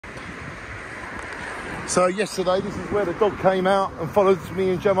So yesterday, this is where the dog came out and followed me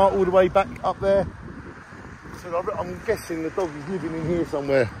and Gemma all the way back up there. So I'm guessing the dog is living in here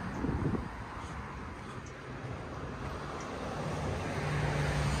somewhere.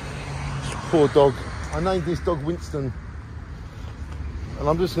 Poor dog. I named this dog Winston. And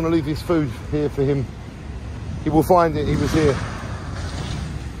I'm just going to leave his food here for him. He will find it, he was here.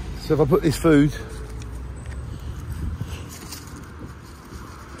 So if I put this food...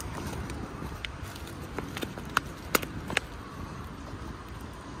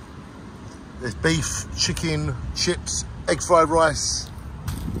 There's beef, chicken, chips, egg fried rice.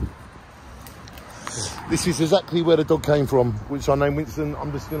 This is exactly where the dog came from, which I named Winston.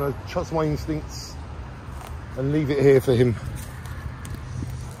 I'm just going to trust my instincts and leave it here for him.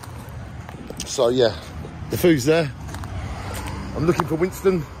 So yeah, the food's there. I'm looking for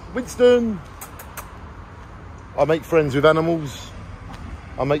Winston. Winston! I make friends with animals.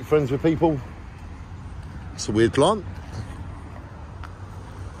 I make friends with people. It's a weird plant.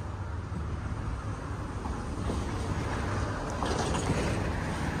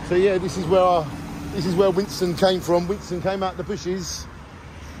 So yeah, this is where Winston came from. Winston came out the bushes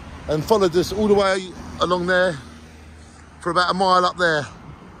and followed us all the way along there for about a mile up there.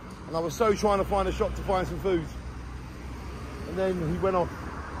 And I was so trying to find a shop to find some food. And then he went off.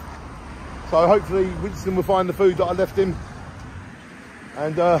 So hopefully Winston will find the food that I left him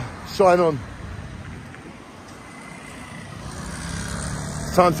and shine on.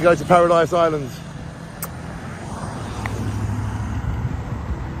 Time to go to Paradise Islands.